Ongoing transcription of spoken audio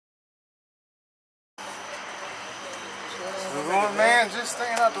Man, just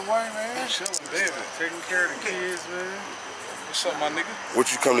staying out the way, man. Chilling, baby. Taking care of the kids, man. What's up, my nigga? What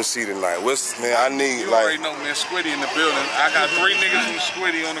you come to see tonight? What's, man, I need, you already know, man, Squiddy in the building. I got 3 niggas from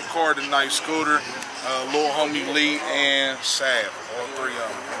Squiddy on the card tonight. Scooter, little homie Lee, and Sav. All 3 of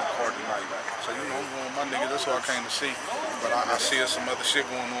them on the card tonight. So, you know, my niggas, that's what I came to see. But I see some other shit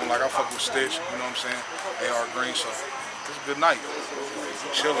going on. Like, I fuck with Stitch, you know what I'm saying? AR Green, so it's a good night.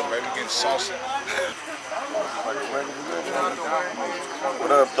 Chilling, baby, getting saucy.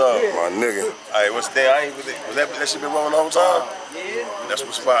 What up, dog? My nigga. Hey, what's that? Was that shit been rolling the whole time? Yeah. That's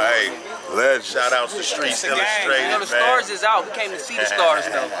what spot. Hey, legend. Shout out to the Streets Illustrated, you know, the stars is out. We came to see the stars,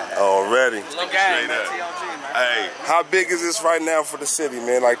 though. Already. Gang. Hey, how big is this right now for the city,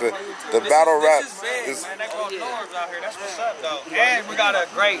 man? Like the battle rap. This is big, man. They grow norms out here. That's what's up, though. And we got a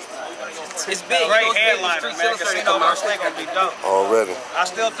great, it's big. Great headliner, man. Casino Mercy gonna be dope. Already. I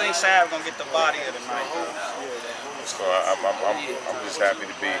still think Sav gonna get the body of the night, though. So I'm just happy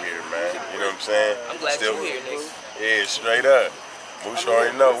to be here, man. You know what I'm saying? I'm glad you're here, nigga. Yeah, straight up. Moosh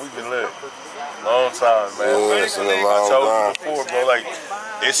already know we've been lit. Long time, man. Yeah, it's been a long I told time. you before, bro. Like,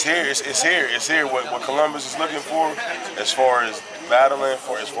 it's here. It's here. What Columbus is looking for, as far as battling,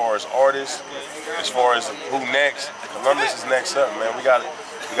 as far as artists, as far as who next. Columbus is next up, man. We gotta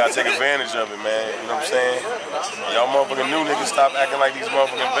take advantage of it, man. You know what I'm saying? Y'all motherfucking new niggas stop acting like these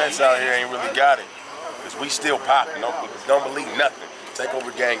motherfucking vets out here ain't really got it. Cause we still popping. Don't believe nothing.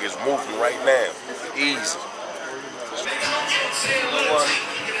 Takeover Gang is moving right now. Easy.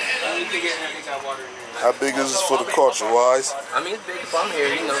 How big is this for the culture, wise? I mean, it's big if I'm here,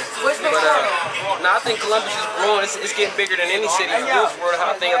 you know. But no, I think Columbus is growing. It's getting bigger than any city in the world.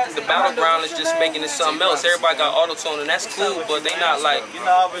 I think the battleground is just making it something else. Everybody got auto-tune, and that's cool, but they not like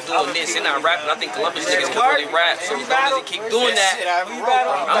doing this. They're not rapping. I think Columbus niggas can really rap, so as long as they keep doing that, I'm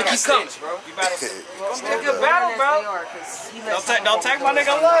gonna keep coming. It's a good battle, bro. Don't take my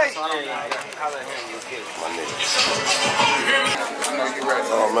nigga away.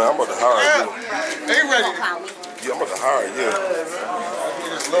 Oh man, I'm about to hire you. They ready? Yeah, I'm about to hire you.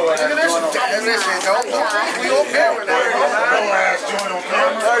 Listen, don't we on camera now. No ass joint on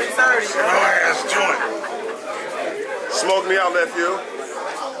camera. 30. No ass joint. Smoke me out, nephew.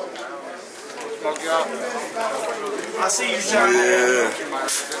 Smoke you out. I see you, Sean. Yeah.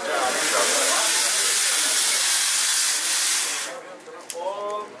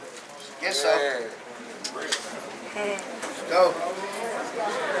 Yes, sir. Go.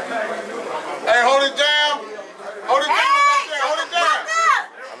 Hey, hold it down. Hold it down back there. Hold it down.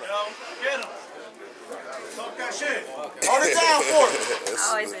 Get him. Talk that shit. Hold it down for me.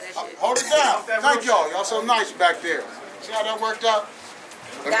 Hold it down. Thank y'all. Y'all so nice back there. See how that worked out?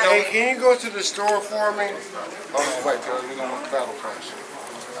 Hey, can you go to the store for me? Oh, wait, we're going to battle first.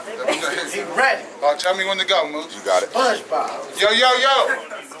 He ready. Tell me when to go, Moose. You got it. Yo.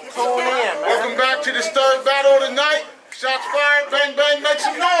 Welcome back to this 3rd battle of the night. Shots fired, bang, bang, make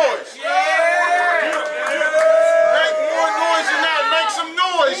some noise. Yeah. Make more noise than that. Make some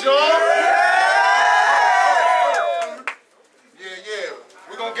noise, y'all. Yeah.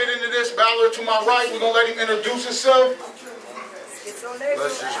 We're going to get into this. Battler to my right, we're going to let him introduce himself.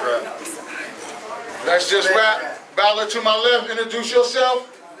 Let's just rap. Battler to my left, introduce yourself.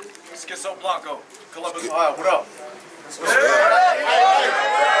 Skitzo Blanco, Columbus, Ohio. What up?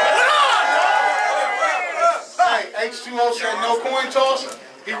 Hey, H2o said no coin toss.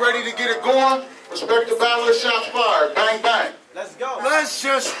 He ready to get it going. Respect the battler, shots fired. Bang, bang. Let's go. Let's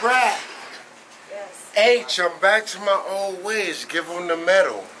just rap. H, I'm back to my old ways. Give him the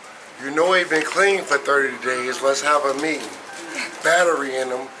medal. You know he been clean for 30 days. Let's have a meeting. Battery in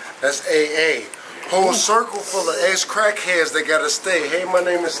him. That's AA. Whole circle full of ex-crackheads that gotta stay. Hey, my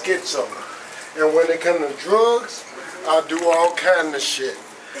name is Skitzo. And when it come to drugs, I do all kind of shit.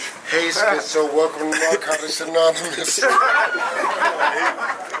 Hey, Skitzo, welcome to Narcotics Anonymous.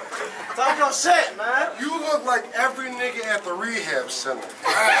 Talk your shit, man. You look like every nigga at the rehab center.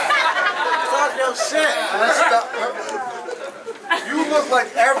 Talk your shit. Let's stop. You look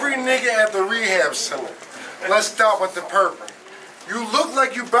like every nigga at the rehab center. Let's start with the purple. You look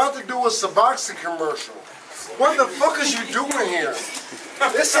like you about to do a Suboxone commercial. What the fuck is you doing here?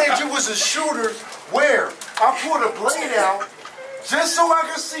 They said you was a shooter. Where? I pulled a blade out just so I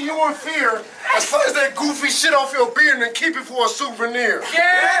can see you in fear and slice that goofy shit off your beard and keep it for a souvenir.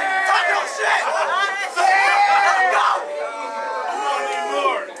 Yeah! Talk your shit!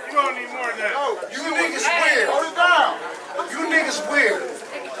 You don't need more than that. Oh, you niggas weird. Hold it down. You niggas weird.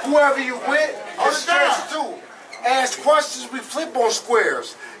 Whoever you with, Hold it's it down. stress too. Ask questions, we flip on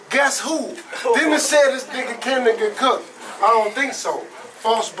squares. Guess who? Then it said this nigga can get cooked. I don't think so.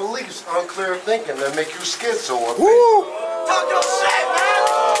 False beliefs, unclear thinking that make you schizo. Woo! Talk your shit, man!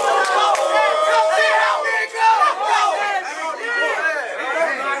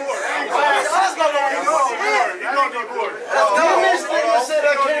 This nigga said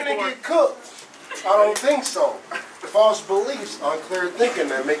I came to get cooked. I don't think so. False beliefs, unclear thinking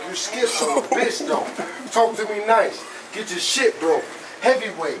that make you schizo. Bitch don't. Talk to me nice. Get your shit broke.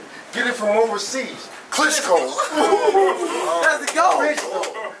 Heavyweight. Get it from overseas. Klitschko. Let's go. Bitch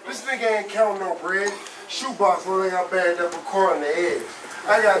though. This nigga ain't counting no bread. Shoebox look like I bagged up a car in the eggs.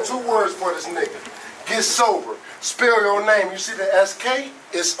 I got 2 words for this nigga. Get sober. Spell your name. You see the SK?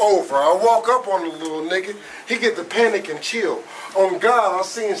 It's over. I walk up on the little nigga. He get the panic and chill. On God, I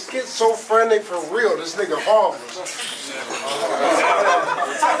seen schizophrenic for real. This nigga harmless.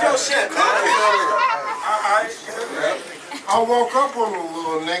 Talk your shit, I walk up on the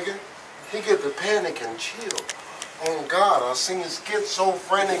little nigga. He get the panic and chill. On God, I seen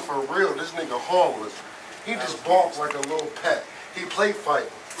schizophrenic for real. This nigga harmless. He just barks like a little pet. He play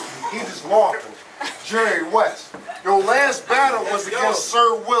fighting. He just laughing. Jerry West. Your last battle was against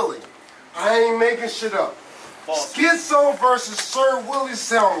Sir Willie. I ain't making shit up. Skitzo versus Sir Willie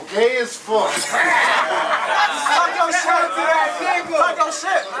sound gay as fuck. Talk your shit to that nigga. Talk your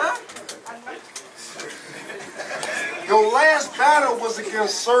shit, man. Your last battle was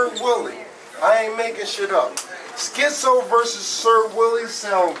against Sir Willie. I ain't making shit up. Skitzo versus Sir Willie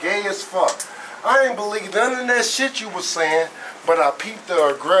sound gay as fuck. I ain't believe none of that shit you was saying, but I peeped the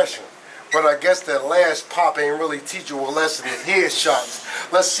aggression. But I guess that last pop ain't really teach you a lesson in headshots.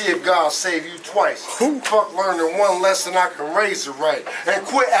 Let's see if God save you twice. Fuck learning one lesson I can raise it right. And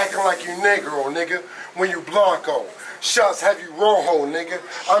quit acting like you negro, nigga, when you Blanco. Shots have you rojo, nigga.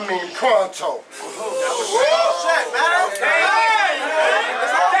 I mean pronto.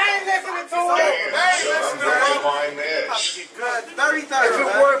 Shit, man. If it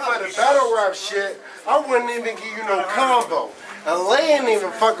weren't for the battle rap shit, I wouldn't even give you no combo. LA ain't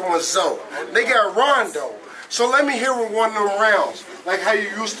even fucking with Zoe. They got Rondo. So let me hear one of them rounds, like how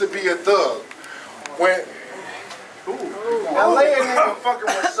you used to be a thug. When LA ain't even fucking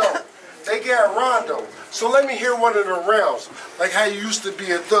with Zoe. They got Rondo. So let me hear one of the rounds, like how you used to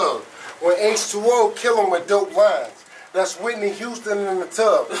be a thug. When H2o kill him with dope lines. That's Whitney Houston in the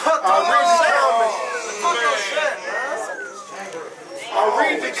tub. I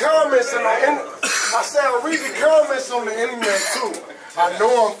read the comments and I read the comments on the internet too. I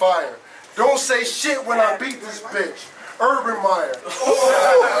know I'm fire. Don't say shit when I beat this bitch. Urban Meyer.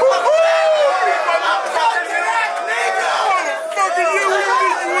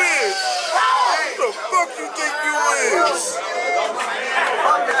 The fuck you think you is?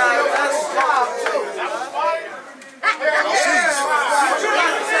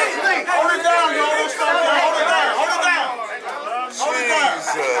 Hold it down, y'all. Don't stop there. Hold it down. Hold it down. Hold it down.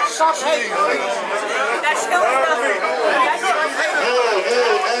 Stop hating. That's hold it down.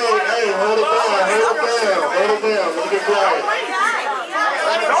 Hold it down. Let me get quiet.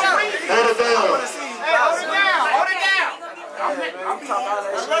 Hold it down.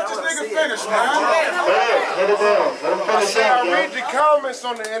 Let this nigga finish, man. Hold it down. Let him finish out. I read the comments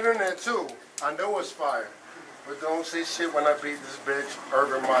on the internet too. I know it's fire. But don't say shit when I beat this bitch,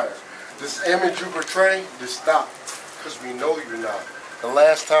 Urban Meyer. This image you portray, just stop. Because we know you're not. The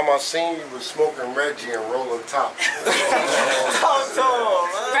last time I seen you was smoking Reggie and rolling top. That's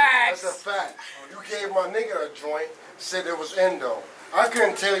a fact. You gave my nigga a joint, said it was endo. I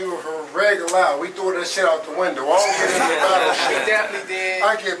couldn't tell you if it was reg or loud. We threw that shit out the window. I don't get into battle shit. Definitely did.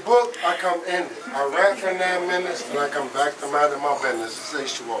 I get booked, I come in it. I rap for 9 minutes, and I come back to mind my business.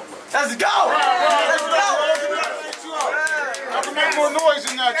 It's H2o, man. Let's go. Let's go. I can make more noise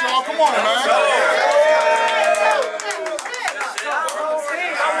than that, y'all. Come on, man.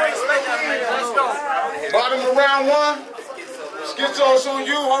 Bottom of round 1. Skitzo's on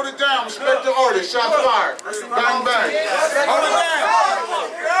you. Hold it down. Respect the order. Shots fired. Bang, bang. Hold it down.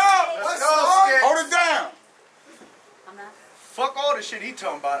 Hold it down. Fuck all the shit he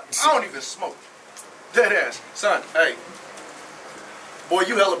talking about. I don't even smoke. Dead ass. Son, hey. Boy,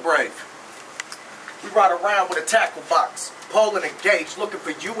 you hella brave. We ride around with a tackle box. Pole and a gauge looking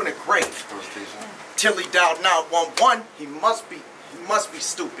for you in a grave. Till he dialed 911, he must be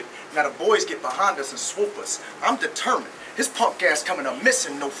stupid. Now the boys get behind us and swoop us. I'm determined. His punk ass coming up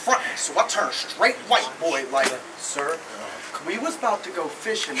missing, no front. So I turn straight white boy like, sir, we was about to go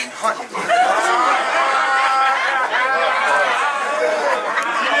fishing and hunting.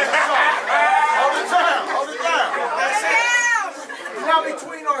 Hold it down. Now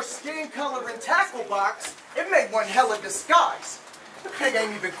between our skin color and tackle box, it made one hella disguise. The pig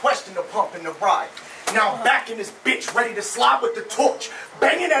ain't even questioned the pump and the ride. Now I'm back in this bitch, ready to slide with the torch.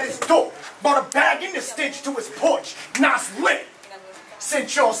 banging at his door. Brought a bag in the stench to his porch. Nas lit.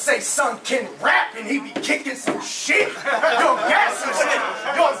 Since y'all say son can rap and he be kicking some shit, you're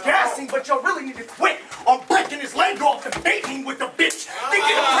gassing, but y'all really need to quit on breaking his leg off and beating him with a bitch. They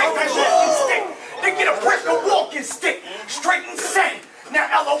get a brick a walking stick. They get a brick a walking stick. Straight insane. Now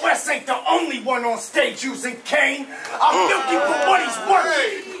LOS ain't the only one on stage using cane. I'll milk him for what he's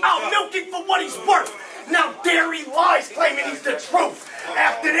worth. I'll milk him for what he's worth. Now there he lies claiming he's the truth.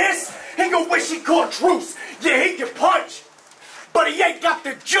 After this, he gon' wish he caught truce. Yeah, he can punch, but he ain't got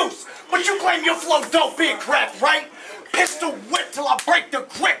the juice. But you claim your flow dope being crack, right? Pistol whip till I break the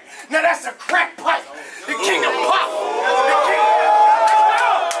grip. Now that's a crack pipe. The king of pop. The king of...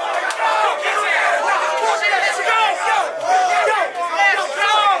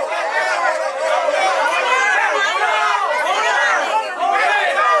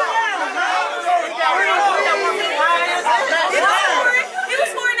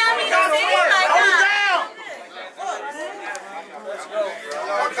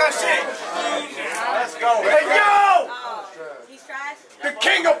 Hey yo! He's trash. The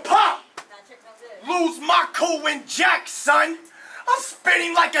king of pop! Lose my cool and jack, son. I'll spin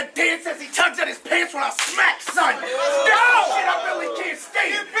him like a dance as he tugs at his pants when I smack, son. This shit I really can't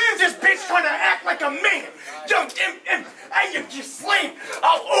stand. This bitch trying to act like a man. Young M, hey, you get slammed.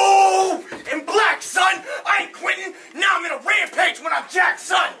 Oh, ooh, in black, son. I ain't quitting. Now I'm in a rampage when I'm jack,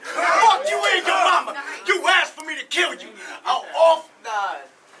 son. Fuck you and your mama. You asked for me to kill you. I'll off...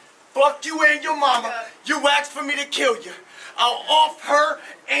 Fuck you and your mama. You asked for me to kill you. I'll off her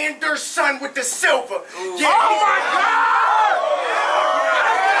and her son with the silver. Yeah. Oh my God!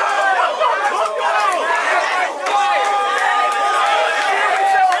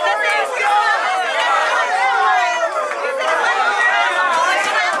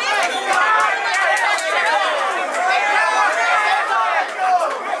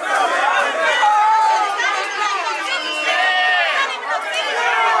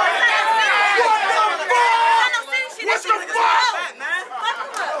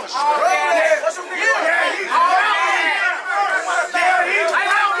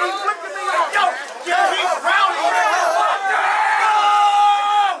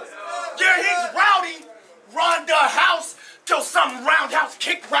 Some roundhouse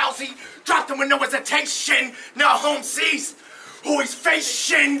kick rousey, dropped him with no hesitation. Now home sees who he's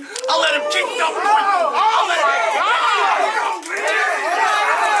facing. I'll let him kick the point. I'll let him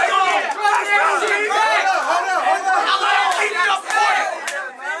kick the point.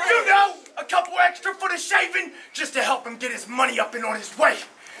 You know, a couple extra for the shaving, just to help him get his money up and on his way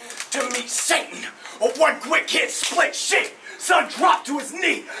to meet Satan. Or one quick hit, split shit. Son drop to his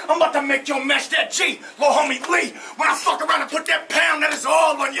knee. I'm about to make your match that G, little homie Lee. When I fuck around and put that pound, that is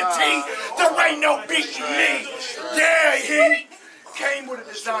all on your teeth. There ain't no beating me. Yeah, he came with a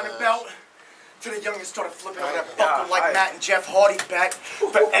designer belt. Till the youngest started flipping on that buckle like Matt and Jeff Hardy back. For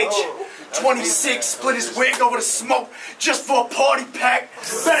H26, split his wig over the smoke just for a party pack.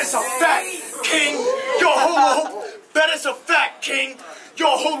 Bet it's a fact, king. Your hula hoop. Bet it's a fact, king.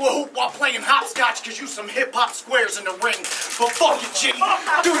 You're hula hoop while playing hopscotch cause you some hip-hop squares in the ring. But fuck it, G.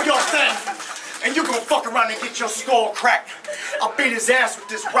 Do your thing. And you gonna fuck around and get your skull cracked. I'll beat his ass with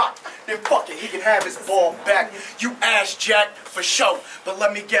this rock. Then fuck it, he can have his ball back. You ass jack for sure. But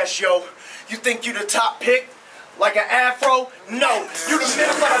let me guess, yo. You think you the top pick? Like an afro? No. You the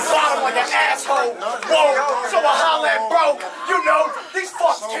middle of the bottom like an asshole. Whoa. So I holla at bro. You know, these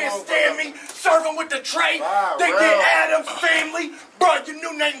fucks can't stand me. Serve him with the tray. They get Adam's family. Bro, your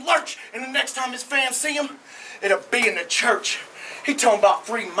new name Lurch. And the next time his fam see him, it'll be in the church. He talking about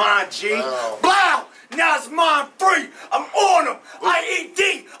free mind, G. Blow! Now it's mind free. I'm on him.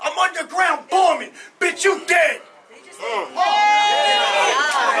 IED. I'm underground bombing. Bitch, you dead.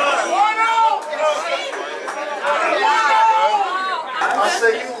 I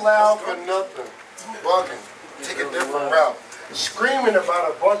say you loud for nothing. Bugging. Take a different route. Screaming about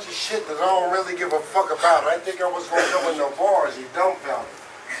a bunch of shit that I don't really give a fuck about. I think I was gonna go with no bars, you dumbfounded.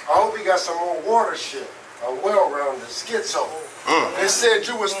 I hope you got some more water shit. A well-rounded Skitzo. They said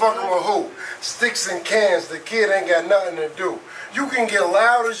you was fucking with who? Sticks and cans, the kid ain't got nothing to do. You can get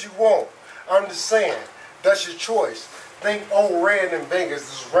loud as you want. I'm just saying, that's your choice. Think old Red in Vegas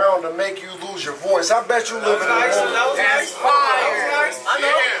is round to make you lose your voice. I bet you live in a world. That's fire.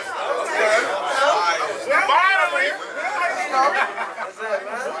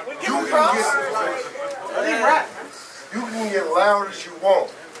 You can get loud as you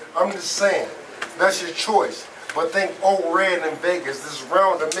want. I'm just saying, that's your choice. But think old Red in Vegas, this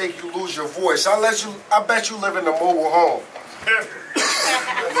round to make you lose your voice. I bet you live in a mobile home.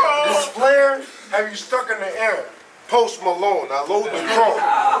 This flare have you stuck in the air. Post Malone, I load the chrome.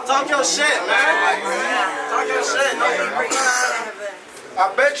 Talk your shit, man. Talk your shit.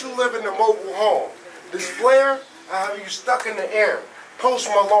 I bet you live in a mobile home. This flare, I have you stuck in the air. Post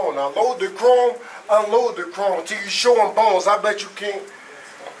Malone, I load the chrome, unload the chrome till you showing bones. I bet you can't.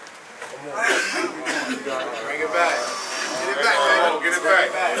 Bring it back. Get it back, man. Get it back.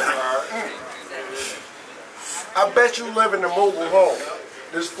 I bet you live in a mobile home.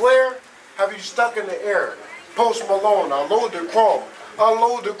 This flare, have you stuck in the air. Post Malone, I load the chrome,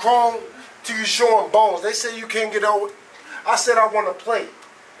 unload the chrome till you showing bones. They say you can't get over. I said I want a plate.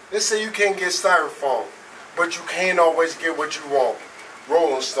 They say you can't get styrofoam, but you can't always get what you want.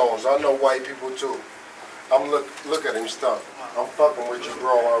 Rolling Stones, I know white people too. I'm look at him stuff. I'm fucking with you,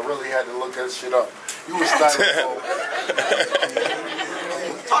 bro. I really had to look that shit up. You was styrofoam.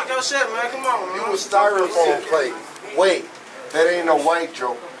 Talk your shit, man. Come on, man. You was styrofoam plate. Wait, that ain't no white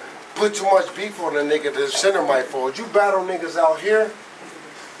joke. Put too much beef on a nigga, the center might fold. You battle niggas out here,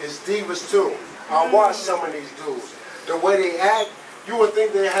 it's divas too. I watch some of these dudes. The way they act, you would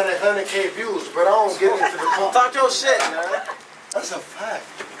think they had 100K views, but I don't get into the talk. Talk your shit, man. That's a fact.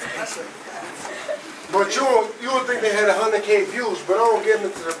 That's a fact. But you would think they had 100K views, but I don't get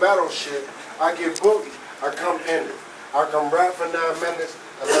into the battle shit. I get booked, I come in it. I come rap for 9 minutes,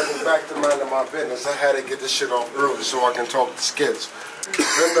 and let me back to minding my business. I had to get this shit off early so I can talk to skits.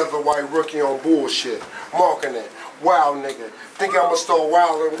 Another white rookie on bullshit. Marking it. Wow, nigga. Think I'ma start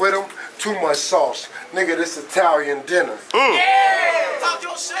wildin' with him? Too much sauce. Nigga, this Italian dinner. Yeah! Talk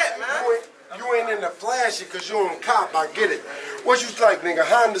your shit, man. You ain't in the flashy because you on cop, I get it. What you like, nigga?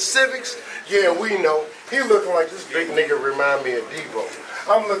 Honda Civics? Yeah, we know. He looking like this big nigga remind me of Debo.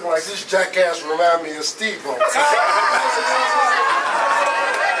 I'm looking like this jackass remind me of Steve-O.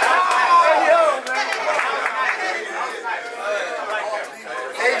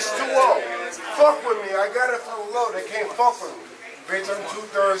 H2o. Fuck with me. I got it for the low. They can't fuck with me. Bitch, I'm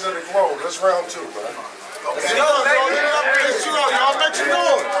 2/3 of the globe. That's round 2, man. Let's go, baby. Y'all make some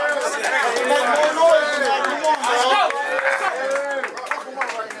noise. Make more noise tonight. Come on, y'all.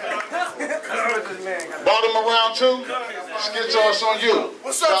 Bottom of round 2. Skitzo, it's on you.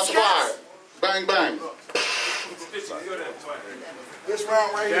 What's up, Shots fired. Bang, bang. This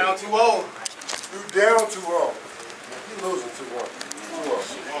round right here. Down 2-0. You down 2-0. You losing 2-1. 2-0.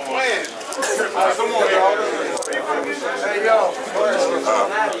 Man. Alright, come on, y'all. Hey, yo.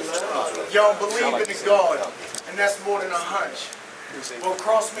 You don't believe in the God, and that's more than a hunch. Well,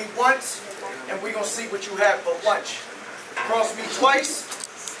 cross me once, and we gonna see what you have for lunch. Cross me twice,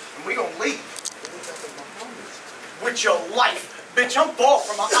 and we gonna leave. With your life. Bitch, I'm far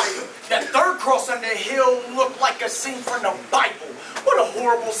from an idol. That third cross on the hill looked like a scene from the Bible. What a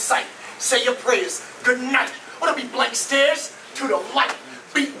horrible sight. Say your prayers. Good night. What'll be blank stairs to the light.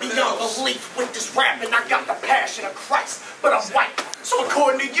 Beat beyond belief with this rap, and I got the passion of Christ, but I'm white. So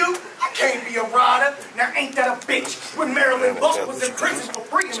according to you, I can't be a rider. Now ain't that a bitch? When Marilyn Buck was in prison for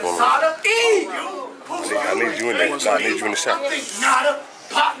bringing Asada. I need you in there. No, I need you in the shop. I think nada.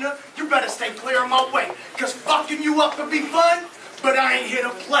 Partner, you better stay clear of my way. Cause fucking you up could be fun, but I ain't here to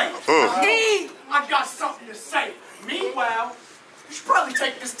play. I got something to say. Meanwhile, you should probably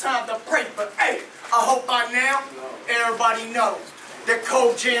take this time to pray. But hey, I hope by now, everybody knows that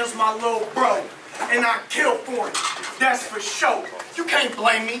Cole Jam's my little bro. And I kill for him. That's for sure. You can't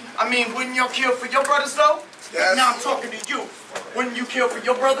blame me. I mean, wouldn't you kill for your brothers though? Yes. Now I'm talking to you. Wouldn't you kill for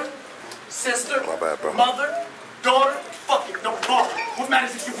your brother? Sister? My bad, bro. Mother? Daughter? Fuck it, don't bother. What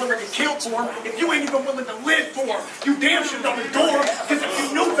matters if you're willing to kill for him if you ain't even willing to live for him? You damn sure don't adore him, because if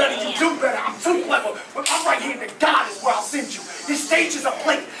you knew better, you do better. I'm too clever, but my right hand to God is where I'll send you. This stage is a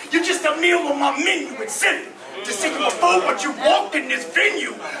plate. You're just a meal on my menu. It's simple. To see you a fool, but you walked in this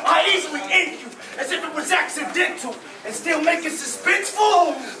venue. I easily end you as if it was accidental and still make it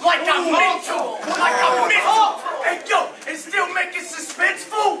suspenseful like I meant to. Like I meant to. Hey, yo, and still make it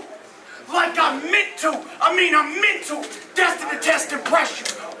suspenseful. Like I meant to. I meant to. Destined to test and press you.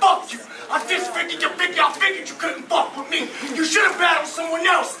 Fuck you. I figured you couldn't fuck with me. You should have battled someone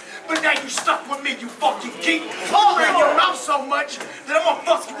else. But now you stuck with me, you fucking geek. I'll in your mouth so much that I'm gonna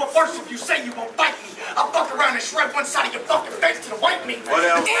fuck you up first if you say you won't fight me. I'll fuck around and shred one side of your fucking face to the white meat. What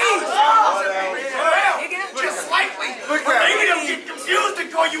else? Just slightly. But maybe they'll get confused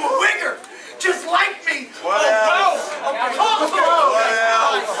and call you a wigger. Just like me. What else?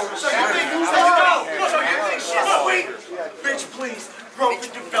 So you think shit's sweet? Bitch, please. Growth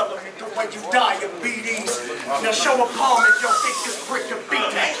and development, the way you die of BDs. Now show a palm if your thick is brick of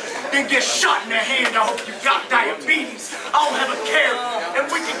beat. then get shot in the hand. I hope you got diabetes. I don't have a care, and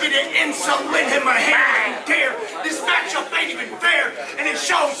we can get an insulin in my hand. Dare. This matchup ain't even fair, and it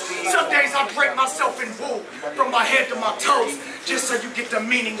shows. Some days I drape myself in wool from my head to my toes, just so you get the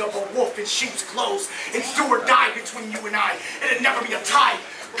meaning of a wolf in sheep's clothes. It's do or die between you and I. It'll never be a tie.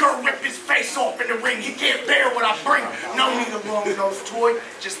 Girl rip his face off in the ring. He can't bear what I bring. No need a long-nosed toy.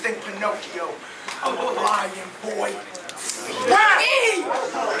 Just think Pinocchio. I'm a lion, boy.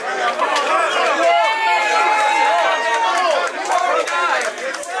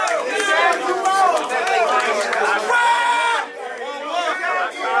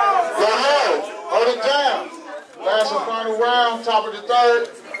 Hold it down. Last and final round, top of the third.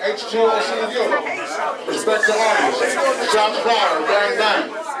 H2o on you. Respect the arms. Shots fired. Bang, bang.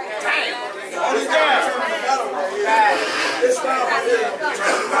 Hold it down.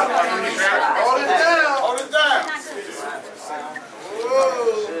 Hold it down. Hold it down.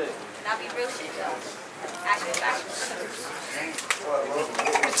 Not be real shit though. Action.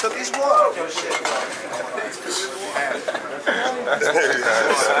 Took his walk.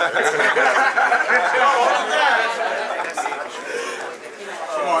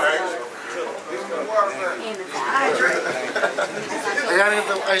 I got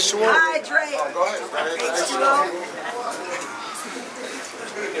anything H2o? Hydrate. Go ahead. H2o.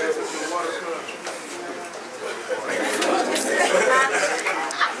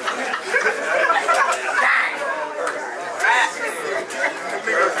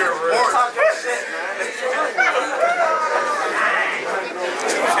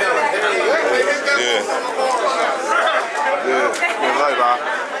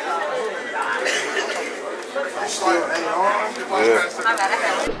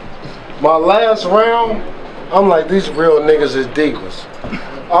 My last round, I'm like, these real niggas is divas.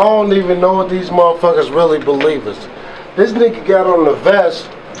 I don't even know if these motherfuckers really believe us. This nigga got on the vest,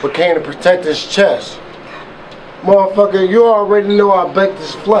 but came to protect his chest. Motherfucker, you already know I baked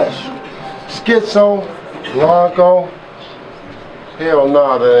his flesh. Skitzo Blanco. Hell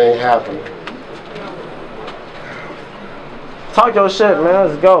nah, that ain't happening. Talk your shit, man.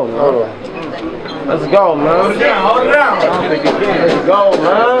 Let's go, man. Hold on. Let's go, man. Hold it down, hold it down. Let's go,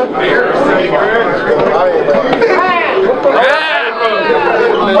 man. I ain't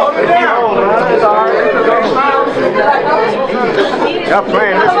Hold it down, man. It's alright. Y'all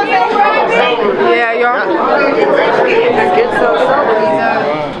playing this? Yeah, y'all.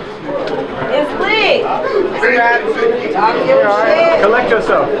 It's lit. Talk your shit. Collect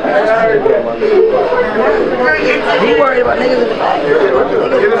yourself. He worried about niggas in the back. Get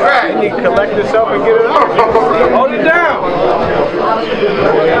it back. You need to collect yourself and get it out. Hold it down.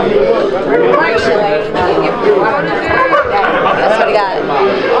 That's what he got.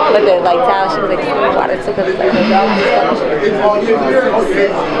 But the like towel, she was like, water took us like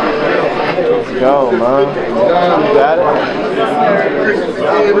Go, man. You got it?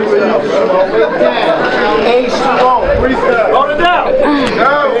 H2o. Hold it down.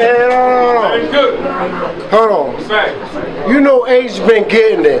 No. Hold on. You know H been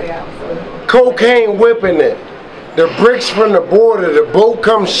getting it. Cocaine whipping it. The bricks from the border, the boat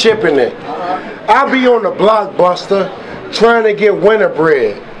comes shipping it. I be on the blockbuster trying to get winter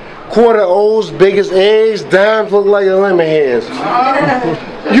bread. Quarter O's, biggest eggs, dimes look like lemon heads.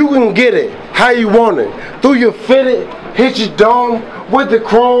 You can get it how you want it. Do you fit it? Hit your dome with the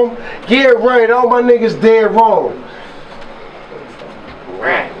chrome. Yeah, right. All my niggas dead wrong.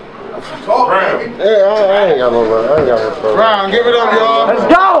 Yeah, I ain't got no run. I ain't got no problem. Brown, give it up, y'all. Let's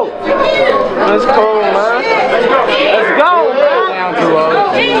go. Let's go, man. Let's go, man.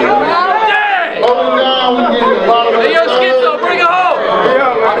 Hold it down. We get the bottom of the Yo, Skitzo, bring it home.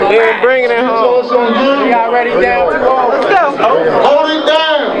 Yeah, bringing it home. You got ready down. Let's go. Hold it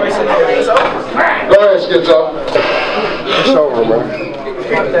down. Go ahead, Skitzo. It's over, man.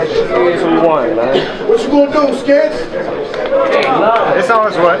 That's what we want, man. What you gonna do, Skits? It's on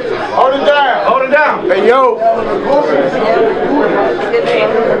its way. Hold it down. Hold it down. Hey, yo.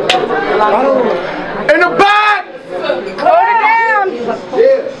 In the back! Hold it down.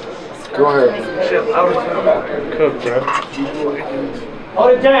 Yeah. Go ahead. Cook, bro.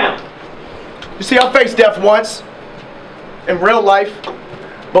 Hold it down. You see, I faced death once. In real life.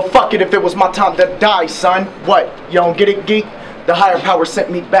 But fuck it if it was my time to die, son. What? You don't get it, geek? The higher power sent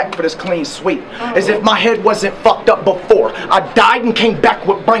me back for this clean sweep. As if my head wasn't fucked up before. I died and came back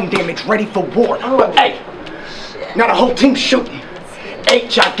with brain damage, ready for war. But hey, now the whole team's shooting.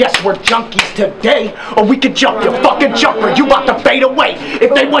 H, I guess we're junkies today. Or we could jump your fucking jumper, you about to fade away.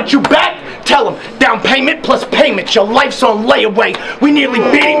 If they want you back, tell them down payment plus payment, your life's on layaway. We nearly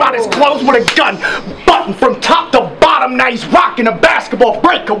beat him out his clothes with a gun, button from top to bottom. bottom, now he's rocking a basketball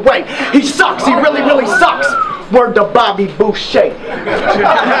breakaway. He sucks, he really, really sucks. Word to Bobby Boucher.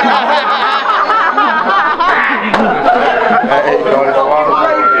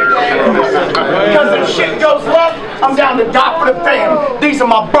 Because if shit goes left, I'm down to die for the fam. These are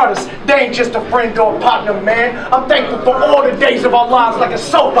my brothers. They ain't just a friend or a partner, man. I'm thankful for all the days of our lives like a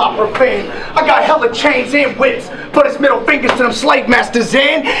soap opera fan. I got hella chains and whips, but his middle fingers to them slave masters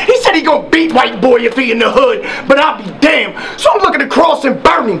in. He said he gonna beat white boy if he in the hood, but I'll be damned. So I'm looking across and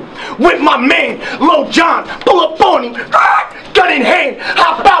burning with my man, Lil John. Pull up on him, gun in hand,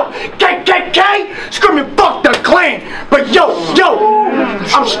 hop out, KKK, screaming fuck the Klan. But yo,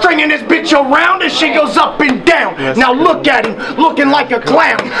 I'm stringing this bitch around and she goes up and down. Now look at him, looking like a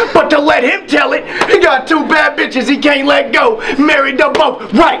clown. But to let him tell it, he got 2 bad bitches he can't let go. Married to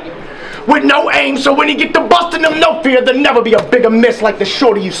both, right? With no aim, so when he get to busting them, no fear, there'll never be a bigger miss like the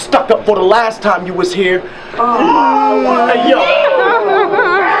shorty you stuck up for the last time you was here. Hey, yo.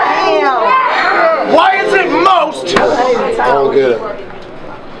 Why is it most? All good.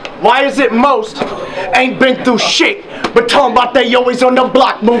 Why is it most ain't been through shit, but talking about they always on the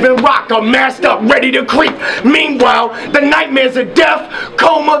block, moving rock, I'm masked up, ready to creep. Meanwhile, the nightmares of death,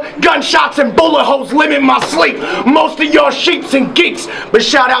 coma, gunshots, and bullet holes limit my sleep. Most of y'all sheeps and geeks, but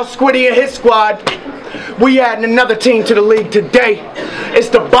shout out Squiddy and his squad. We adding another team to the league today. It's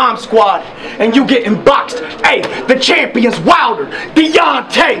the Bomb Squad, and you getting boxed. Hey, the champion's Wilder,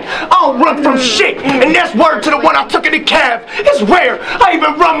 Deontay. I don't run from shit, and that's word to the one I took in the cab. It's rare, I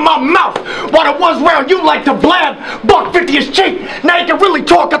even run my mouth. While the ones round you like to blab, $150 is cheap. Now you can really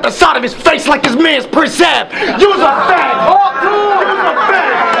talk out the side of his face like his man's Prince Ab. You's a fag. You's a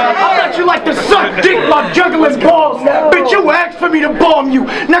fag. I bet you like to suck dick while juggling balls. Bitch, you asked for me to bomb you.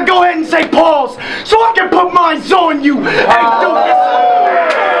 Now go ahead and say pause, so I can put mines on you. Hey, doofus.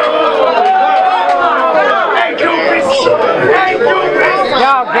 Hey, doofus. Hey, doofus.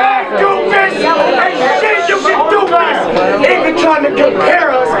 Hey, doofus. Hey, shit, you can do this. Even trying to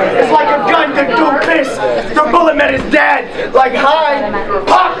compare us, it's like a gun to do this. The bullet met his dad, like, hi,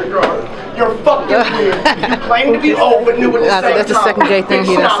 pop. You're fucking weird. You claim to be old, but new at the same time. That's the second gay thing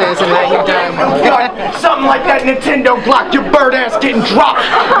he done says, and now you're done. Something like that Nintendo Glock, your bird ass getting dropped.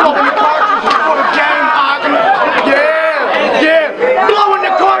 Blowing the cartridge before the game. Yeah. Blowing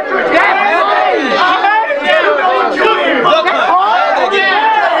the cartridge.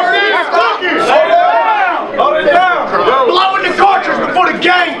 Blowing the cartridge before the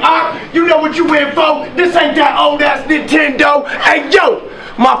game. You know what you in for. This ain't that old ass Nintendo. Hey, yo,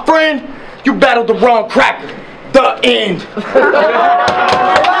 my friend. You battled the wrong cracker. The end.